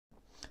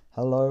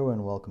Hello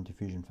and welcome to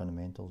Fusion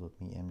Fundamentals with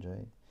me,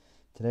 MJ.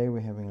 Today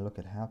we're having a look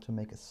at how to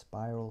make a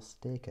spiral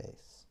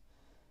staircase.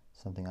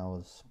 Something I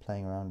was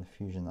playing around with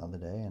Fusion the other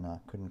day and I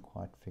couldn't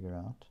quite figure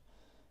out.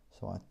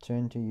 So I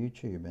turned to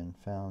YouTube and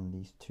found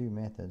these two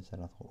methods that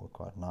I thought were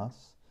quite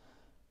nice.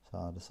 So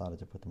I decided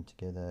to put them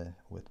together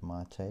with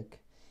my take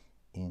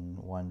in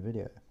one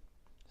video.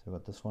 So I've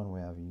got this one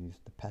where I've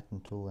used the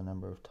pattern tool a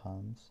number of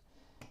times.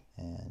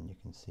 And you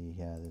can see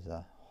here there's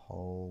a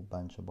whole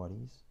bunch of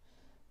bodies.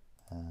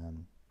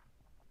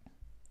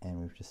 And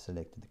we've just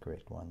selected the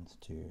correct ones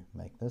to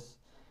make this.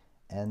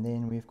 And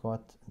then we've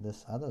got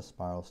this other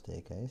spiral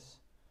staircase,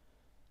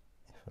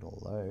 if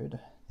it'll load,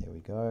 there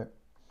we go,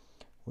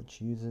 which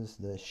uses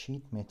the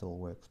sheet metal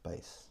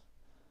workspace.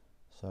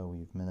 So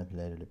we've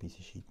manipulated a piece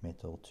of sheet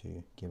metal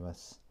to give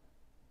us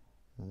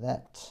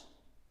that.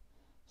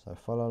 So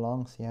follow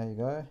along, see how you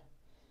go,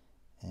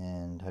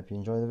 and hope you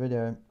enjoy the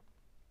video.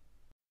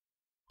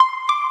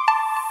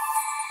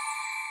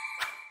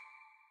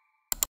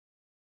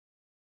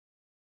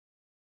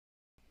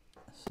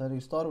 So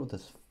to start with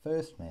this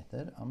first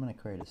method, I'm going to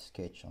create a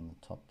sketch on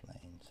the top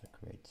plane. So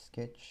create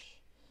sketch,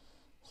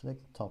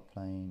 select the top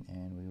plane,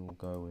 and we will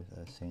go with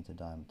a center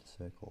diameter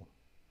circle.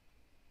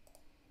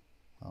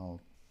 I'll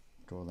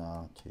draw that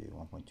out to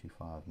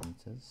 1.25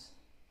 meters.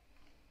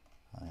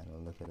 I had a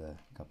look at a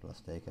couple of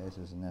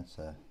staircases, and that's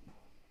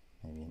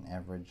maybe an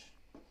average.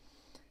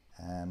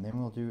 And then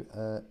we'll do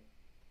a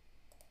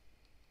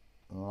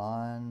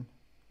line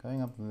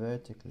going up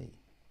vertically.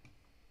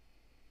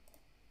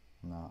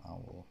 Now I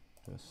will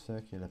do a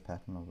circular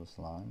pattern of this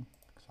line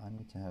because I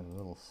need to have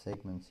little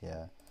segments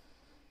here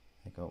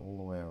that go all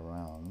the way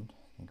around.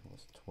 I think it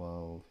was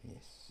 12,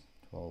 yes,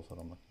 12 is what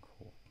I'm looking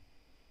for.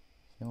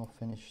 So then we'll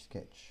finish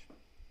sketch.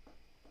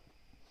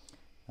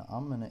 Now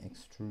I'm going to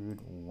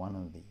extrude one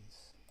of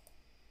these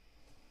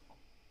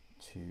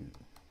to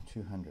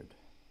 200.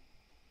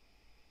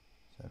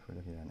 So if we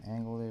look at an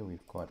angle there,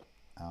 we've got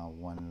our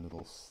one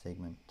little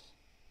segment.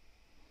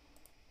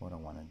 What I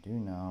want to do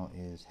now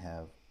is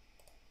have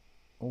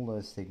all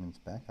those segments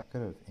back. I could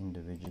have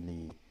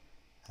individually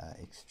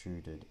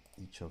extruded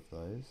each of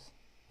those,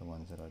 the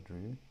ones that I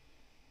drew,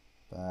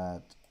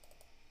 but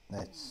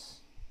that's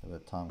a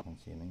bit time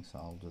consuming, so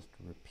I'll just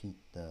repeat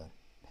the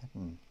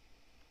pattern.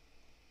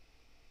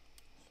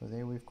 So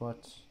there we've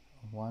got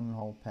one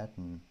whole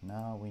pattern.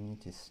 Now we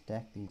need to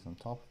stack these on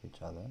top of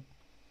each other.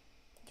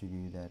 To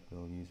do that,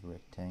 we'll use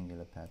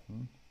rectangular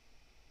pattern.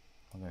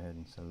 I'll go ahead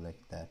and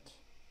select that,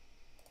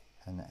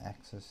 and the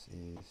axis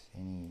is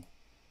any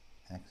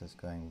axis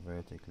going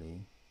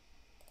vertically,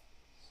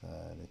 so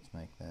let's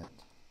make that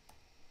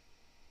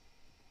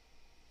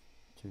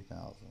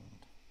 2000.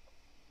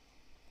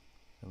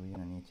 So we're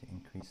going to need to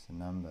increase the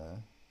number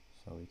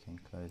so we can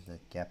close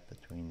that gap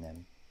between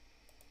them.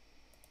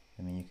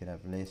 I mean, you could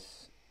have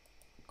less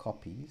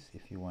copies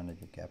if you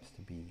wanted your gaps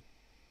to be,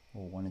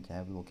 or wanted to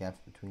have little gaps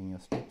between your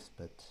steps,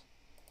 but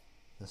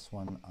this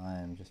one I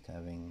am just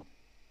having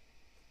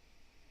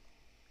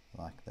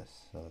like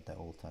this, so that they're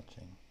all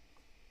touching.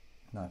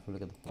 Now if we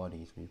look at the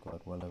bodies, we've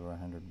got well over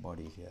 100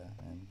 bodies here,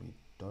 and we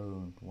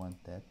don't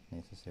want that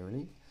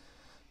necessarily.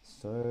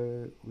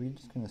 So we're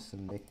just going to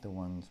select the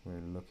ones we're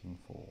looking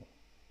for.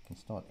 You can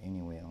start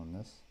anywhere on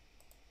this.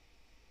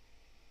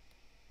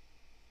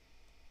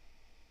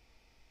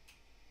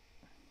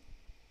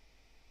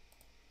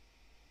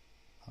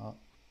 Oh,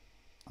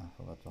 I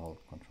forgot to hold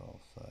control,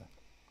 so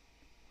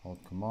hold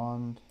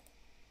command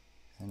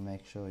and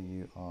make sure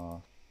you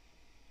are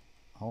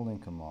holding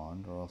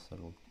command, or else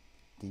it'll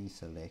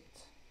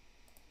deselect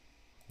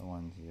the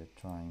ones you're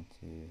trying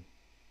to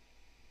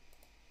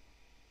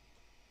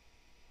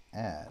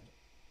add.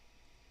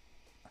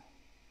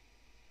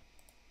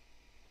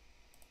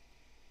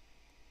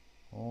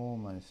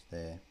 Almost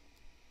there.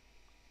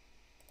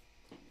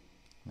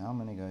 Now I'm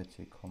going to go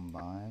to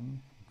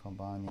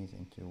combine these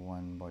into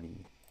one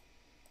body.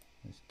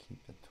 Just keep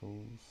the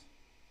tools.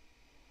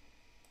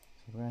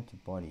 So we're into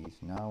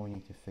bodies. Now we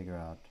need to figure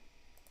out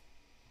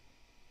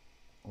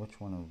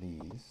which one of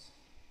these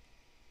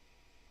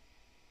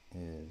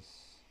is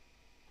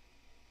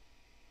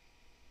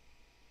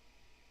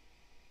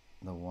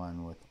the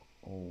one with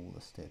all the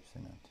steps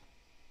in it.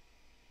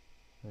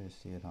 So you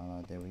see it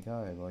highlight, there we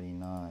go, body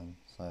 9.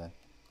 So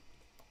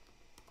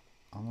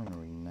I'm going to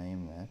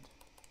rename that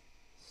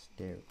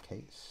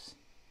staircase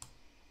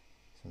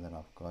so that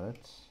I've got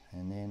it,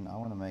 and then I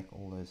want to make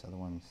all those other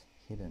ones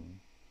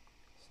hidden,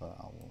 so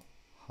I will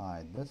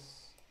hide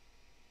this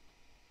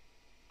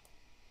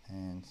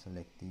and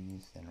select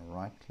these, then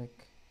right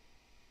click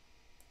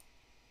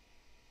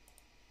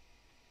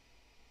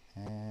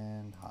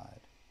and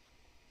hide.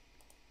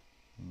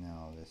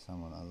 Now there's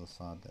some on the other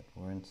side that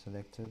weren't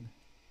selected,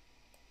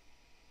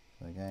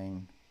 so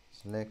again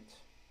select,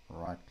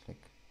 right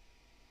click,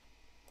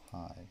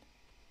 hide.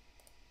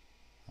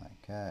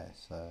 Okay,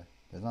 so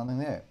there's nothing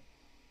there.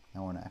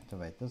 Now I want to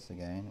activate this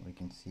again. We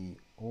can see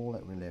all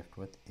that we're left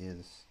with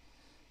is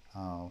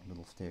our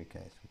little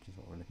staircase, which is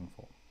what we're looking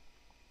for.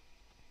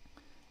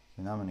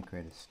 So now I'm going to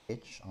create a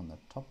sketch on the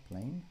top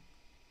plane.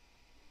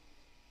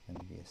 Going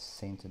to be a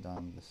center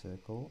diameter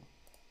circle,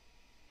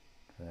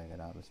 drag it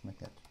out, let's make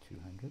that to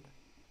 200,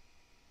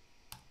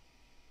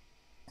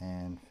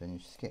 and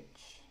finish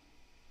sketch.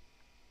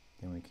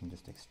 Then we can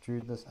just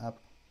extrude this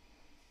up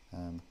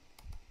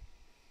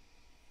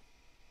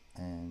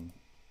and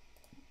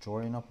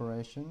join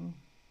operation.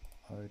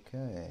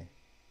 Okay,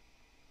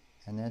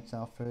 and that's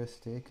our first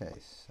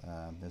staircase.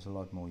 There's a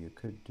lot more you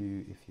could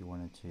do if you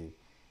wanted to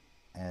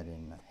add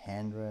in a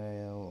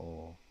handrail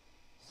or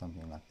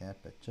something like that,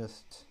 but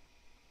just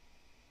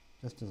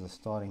as a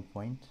starting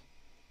point,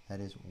 that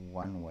is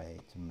one way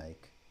to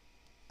make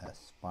a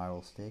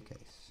spiral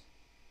staircase.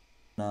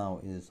 Now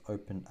is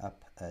open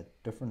up a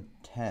different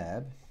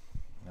tab.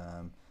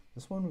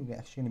 This one we're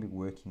actually going to be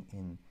working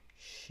in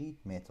sheet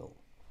metal.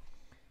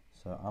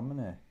 So I'm going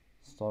to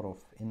start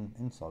off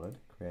in solid,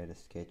 create a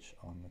sketch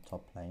on the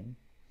top plane.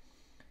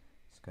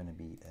 It's going to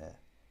be a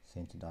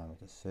center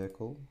diameter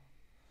circle.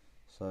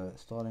 So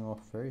starting off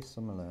very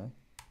similar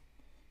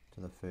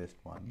to the first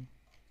one.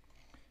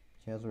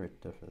 Here's where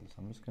it differs.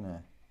 I'm just going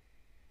to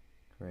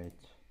create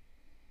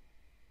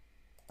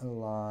a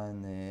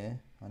line there.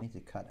 I need to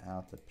cut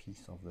out a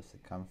piece of the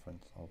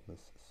circumference of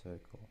this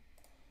circle.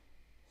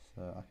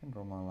 So I can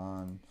draw my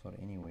line sort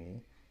of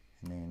anywhere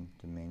and then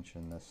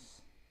dimension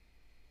this.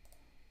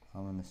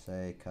 I'm going to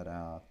say cut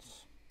out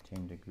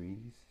 10 degrees.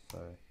 So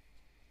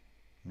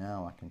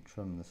now I can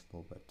trim this a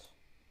little bit.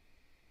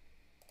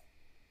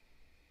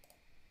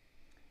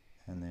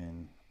 And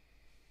then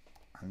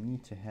I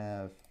need to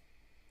have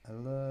a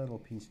little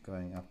piece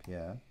going up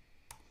here.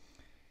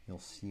 You'll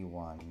see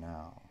why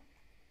now,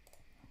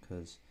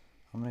 because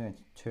I'm going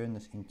to turn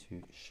this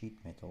into sheet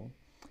metal,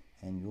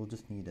 and you'll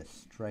just need a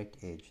straight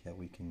edge that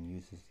we can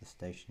use as the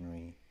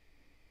stationary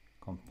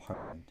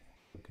component.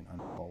 We can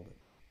unfold it.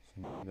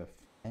 So now go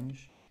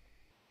flange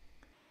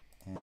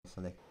and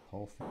select the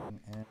whole thing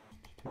and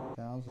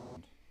 2000.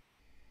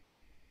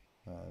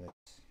 So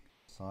let's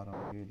side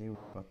on view there.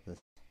 We've got this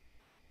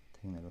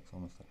thing that looks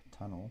almost like a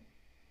tunnel.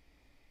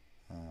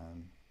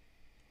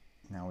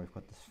 Now we've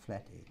got this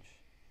flat edge.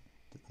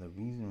 The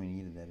reason we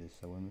needed that is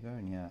so when we go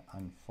in here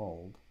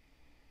unfold,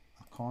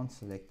 I can't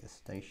select a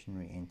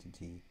stationary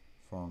entity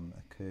from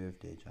a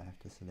curved edge. I have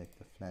to select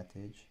the flat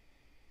edge,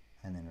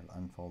 and then it'll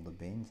unfold the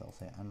bends. I'll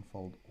say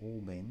unfold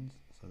all bends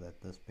so that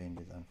this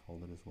bend is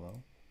unfolded as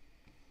well.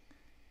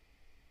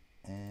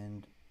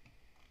 And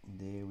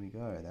there we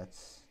go.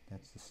 That's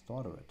the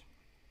start of it.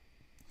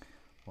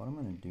 What I'm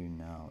going to do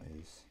now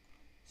is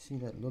see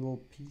that little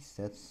piece.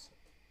 That's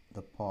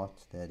the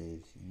part that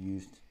is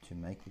used to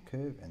make the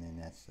curve, and then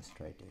that's the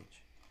straight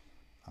edge.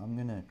 I'm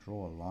going to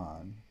draw a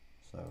line,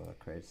 so I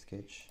create a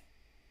sketch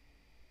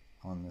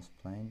on this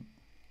plane.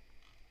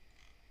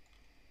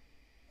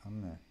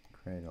 I'm going to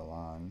create a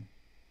line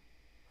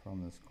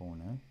from this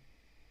corner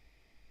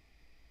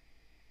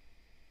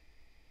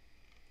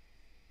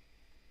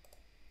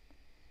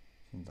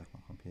seems like my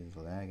computer's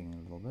lagging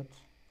a little bit,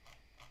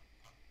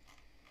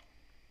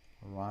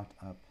 right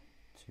up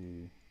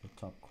to the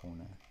top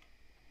corner.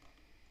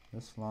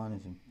 This line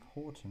is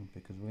important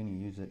because we're going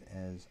to use it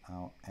as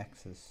our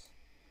axis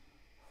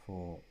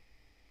for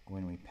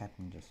when we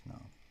pattern just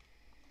now.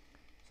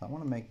 So I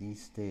want to make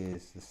these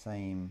stairs the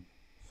same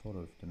sort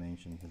of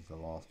dimensions as the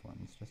last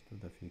ones, just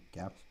with a few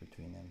gaps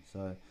between them.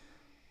 So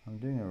I'm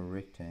doing a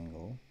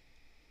rectangle,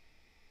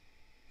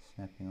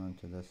 snapping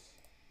onto this,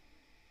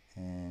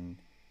 and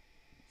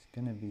it's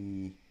going to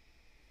be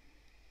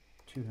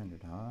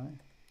 200 high,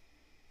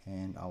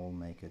 and I will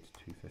make it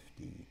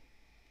 250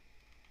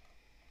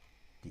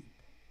 deep.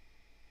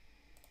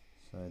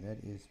 So that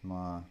is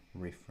my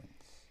reference.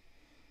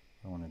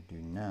 What I want to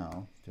do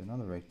now is do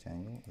another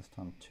rectangle, this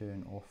time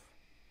turn off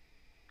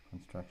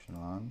construction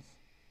lines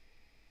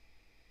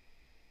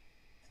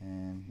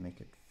and make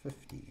it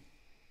 50.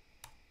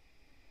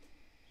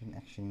 Didn't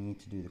actually need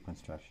to do the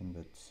construction,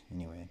 but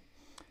anyway,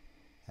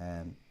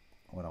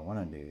 what I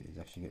want to do is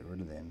actually get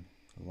rid of them.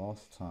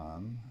 Last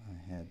time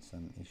I had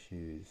some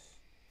issues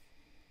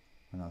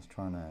when I was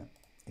trying to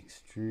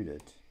extrude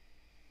it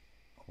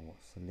or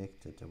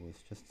select it. It was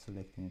just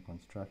selecting a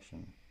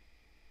construction.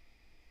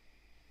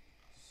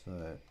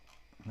 So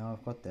now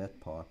I've got that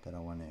part that I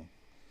want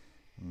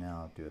to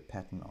now do a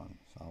pattern on.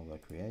 So I'll go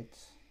create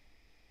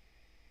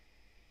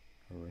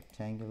a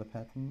rectangular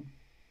pattern.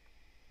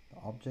 The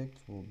object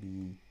will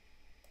be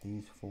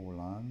these 4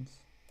 lines.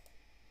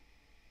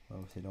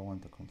 Obviously don't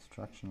want the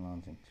construction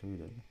lines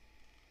included.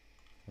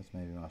 That's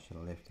maybe I should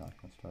have left out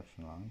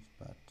construction lines,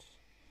 but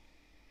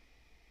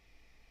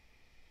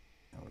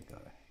there we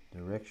go.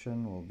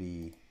 Direction will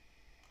be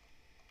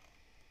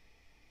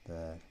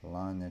the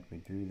line that we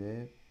drew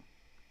there,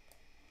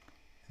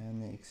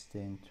 and the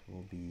extent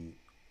will be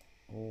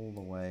all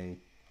the way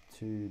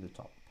to the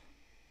top.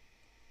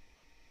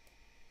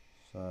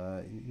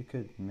 So you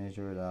could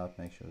measure it out,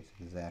 make sure it's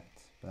exact,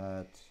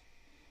 but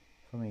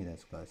for me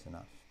that's close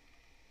enough.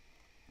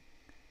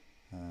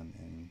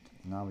 And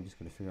now we just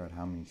got to figure out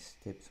how many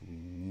steps we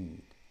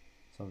need.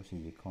 So obviously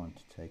you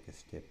can't take a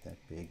step that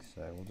big,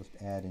 so we'll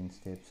just add in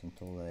steps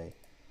until they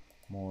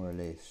more or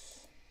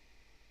less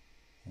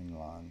in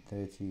line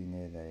 13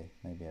 there, they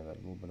maybe have a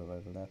little bit of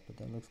overlap, but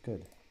that looks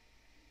good.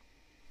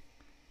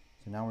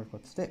 So now we've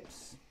got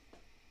steps,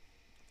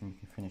 and we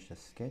can finish a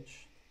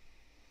sketch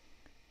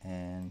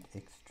and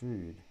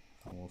extrude.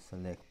 I will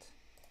select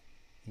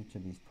each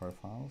of these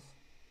profiles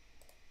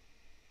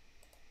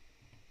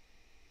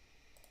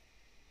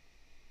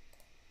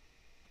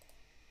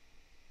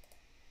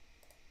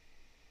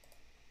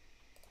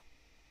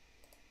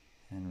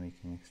and we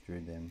can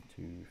extrude them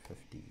to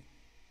 50.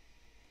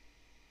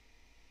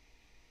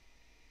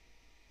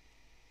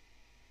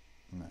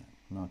 No,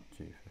 not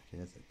 250,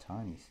 that's a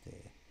tiny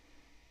stair.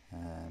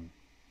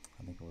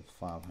 I think it was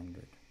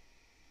 500.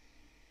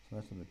 So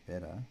that's a bit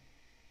better.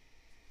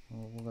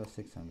 We'll go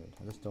 600.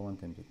 I just don't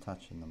want them to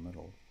touch in the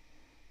middle,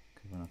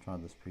 because when I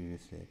tried this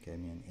previously it gave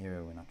me an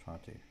error when I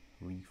tried to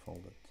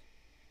refold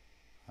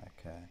it.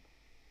 Okay,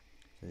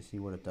 so you see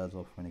what it does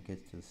off when it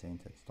gets to the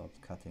center, it starts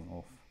cutting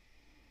off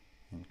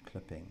and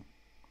clipping.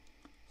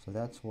 So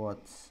that's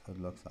what it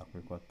looks like.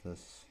 We've got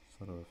this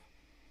sort of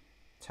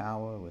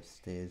tower with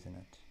stairs in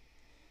it,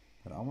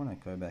 but I want to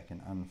go back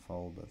and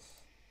unfold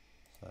this.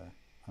 So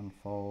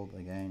unfold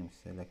again, we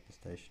select the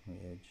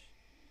stationary edge,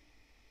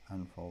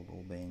 unfold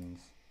all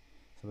bends.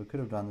 So we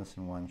could have done this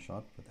in one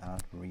shot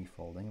without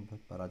refolding a bit,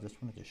 but I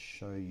just wanted to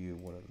show you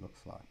what it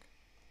looks like.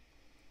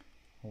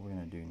 What we're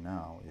going to do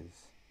now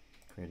is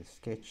create a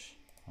sketch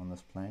on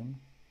this plane.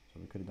 So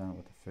we could have done it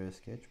with the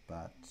first sketch,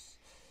 but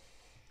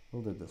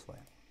we'll do it this way.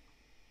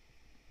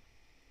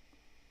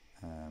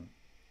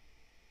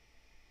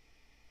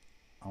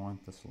 I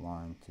want this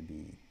line to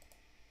be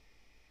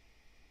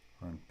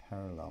run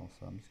parallel,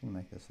 so I'm just going to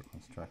make this a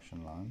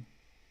construction line.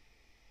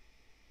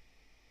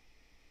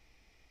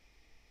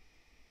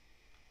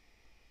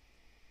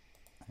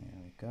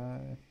 There we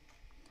go.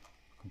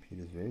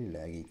 Computer's very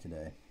laggy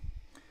today.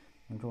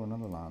 I'm going to draw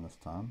another line this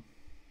time.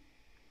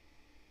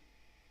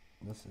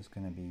 This is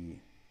going to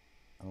be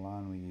a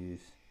line we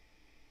use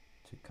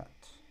to cut,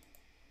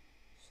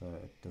 so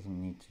it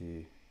doesn't need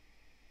to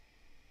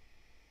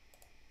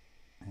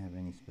have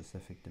any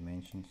specific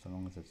dimensions so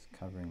long as it's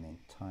covering the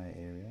entire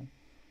area.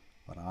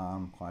 But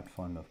I'm quite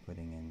fond of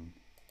putting in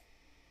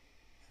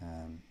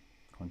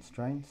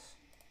constraints.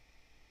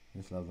 I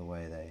just love the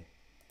way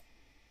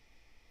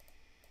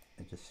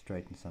it just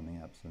straightens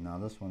something up. So now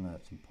this one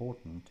that's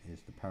important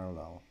is the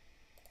parallel,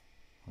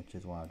 which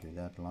is why I drew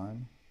that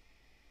line,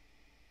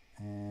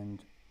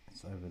 and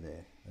it's over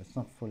there. It's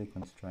not fully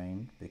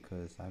constrained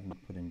because I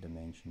haven't put in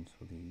dimensions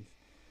for these.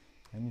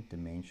 The only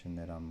dimension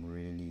that I'm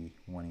really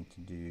wanting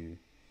to do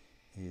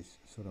is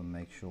sort of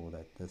make sure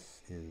that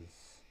this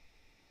is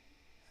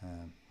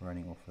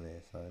running off of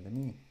there. So let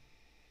me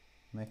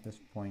make this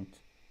point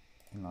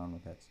in line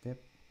with that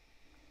step,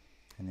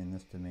 and then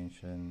this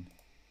dimension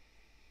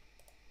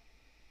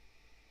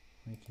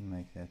we can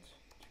make that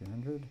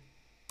 200.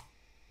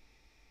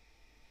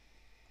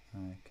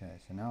 Okay,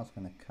 so now it's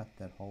going to cut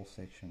that whole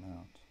section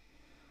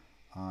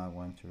out. I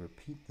want to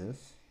repeat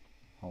this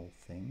whole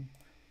thing.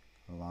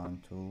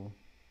 Align tool.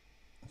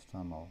 This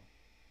time I'll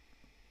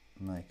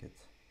make it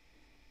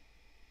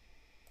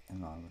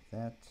in line with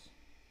that.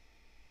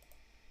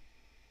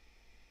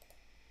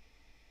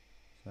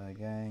 So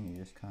again, you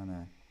just kind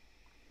of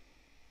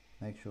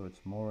make sure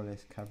it's more or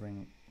less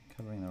covering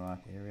the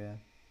right area,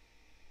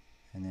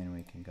 and then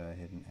we can go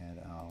ahead and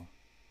add our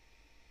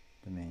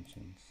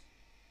dimensions.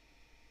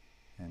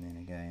 And then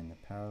again,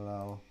 the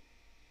parallel,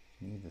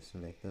 you can either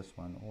select this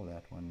one or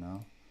that one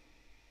now.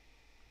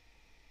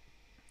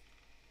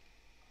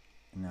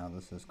 Now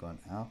this has gone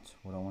out.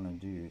 What I want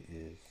to do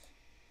is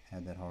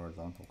add that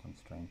horizontal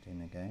constraint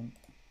in again.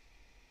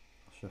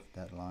 Shift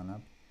that line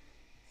up,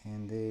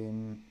 and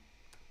then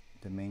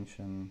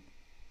dimension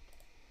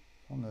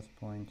from this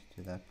point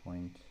to that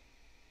point.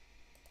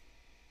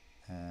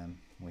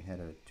 We had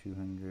it at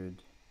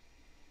 200.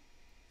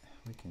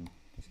 We can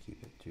just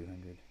keep it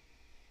 200.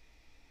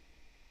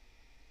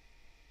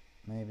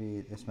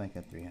 Maybe let's make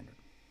that 300.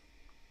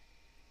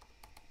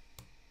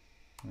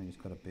 We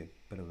just got a bit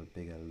of a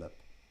bigger lip.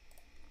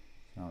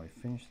 So now we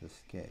finish the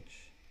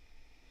sketch.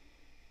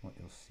 What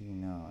you'll see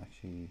now,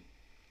 actually,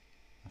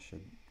 I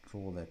should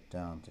draw that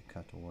down to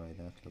cut away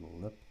that little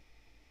lip.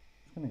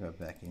 I'm just going to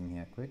go back in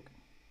here quick.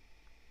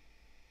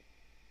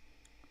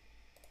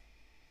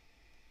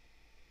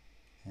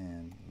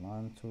 And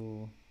line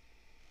tool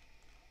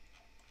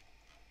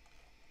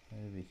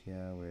over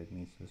here where it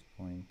meets this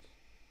point.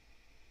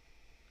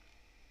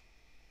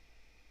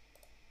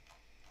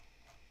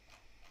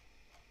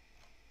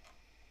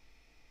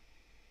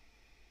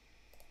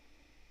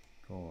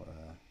 Draw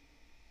a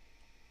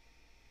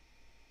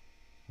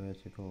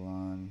vertical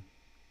line.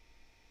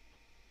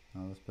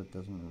 Now this bit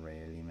doesn't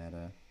really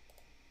matter,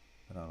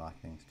 but I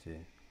like things to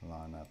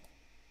line up.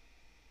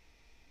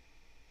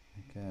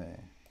 Okay,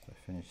 so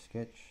finish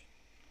sketch.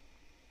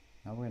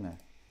 Now we're going to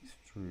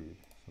extrude.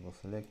 So we'll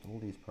select all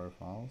these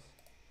profiles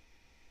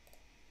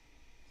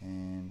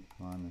and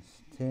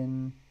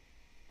 -10.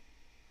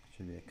 It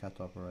should be a cut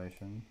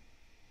operation.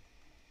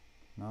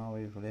 Now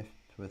we've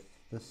left with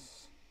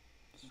this.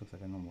 This looks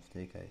like a normal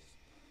staircase.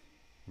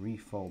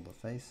 refold the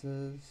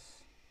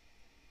faces,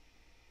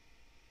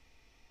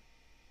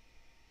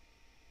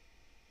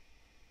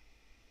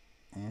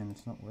 and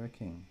it's not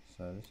working.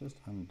 So let's just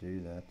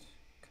undo that,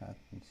 cut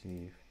and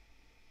see if,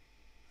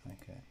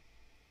 okay.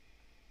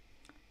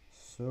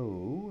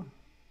 So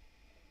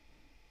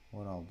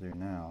what I'll do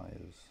now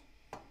is,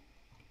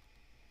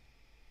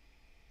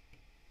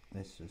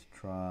 let's just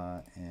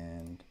try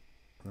and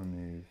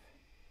remove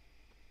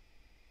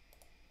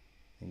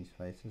these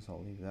faces.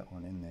 I'll leave that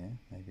one in there.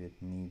 Maybe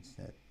it needs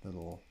that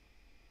little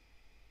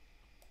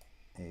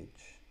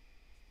edge.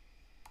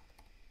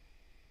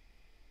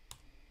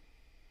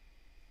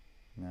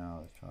 Now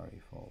let's try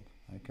refold.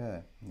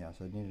 Okay, yeah,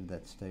 so it needed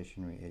that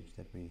stationary edge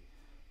that we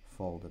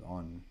folded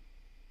on.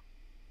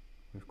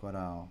 We've got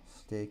our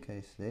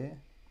staircase there.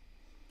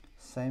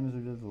 Same as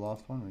we did the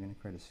last one, we're going to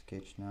create a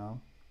sketch now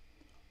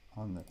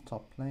on the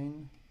top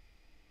plane,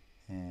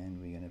 and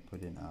we're going to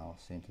put in our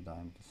center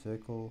diameter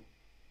circle.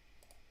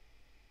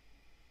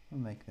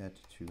 We'll make that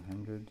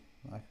 200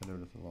 like I did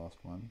with the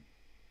last one,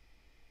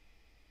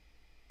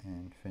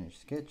 and finish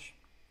sketch.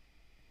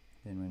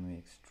 Then when we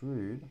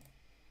extrude,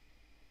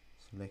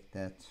 select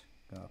that,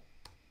 go up,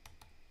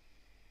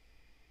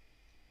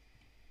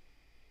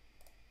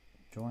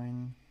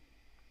 join,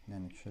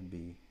 then it should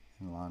be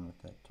in line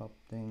with that top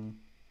thing.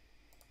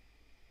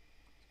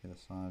 Let's get a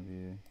side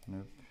view.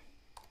 Nope.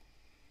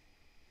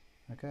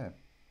 Okay,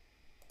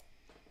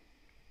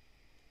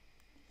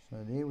 so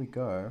there we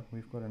go.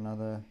 We've got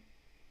another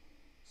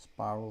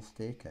spiral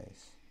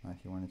staircase. Now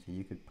if you wanted to,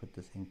 you could put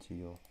this into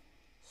your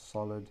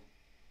solid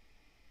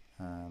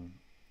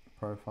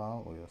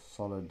profile or your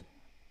solid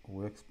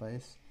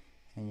workspace,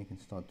 and you can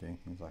start doing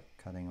things like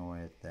cutting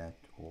away at that,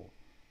 or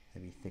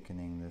maybe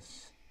thickening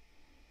this.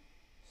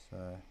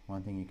 So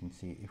one thing you can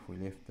see, if we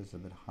left this a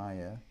bit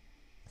higher,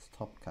 this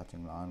top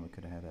cutting line, we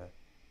could have had a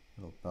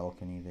little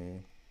balcony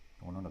there,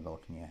 or not a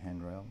balcony, a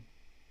handrail.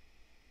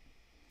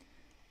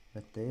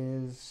 But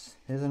there's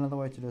another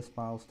way to do a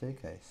spiral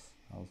staircase.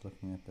 I was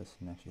looking at this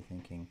and actually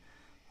thinking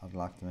I'd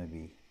like to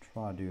maybe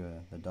try do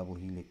the double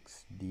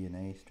helix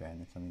DNA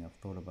strand. It's something I've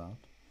thought about.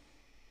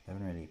 I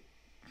haven't really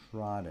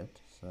tried it,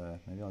 so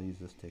maybe I'll use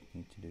this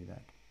technique to do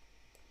that.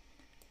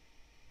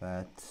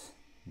 But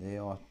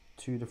there are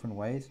two different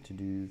ways to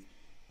do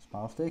a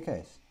spiral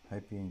staircase.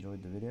 Hope you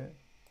enjoyed the video.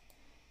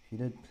 If you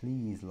did,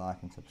 please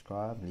like and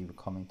subscribe, leave a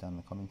comment down in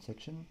the comment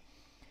section.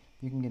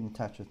 You can get in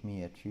touch with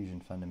me at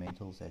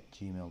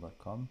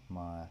fusionfundamentals@gmail.com.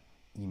 My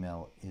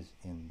email is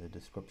in the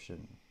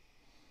description.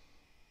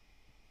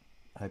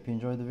 Hope you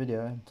enjoyed the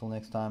video. Until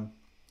next time,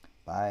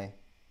 bye.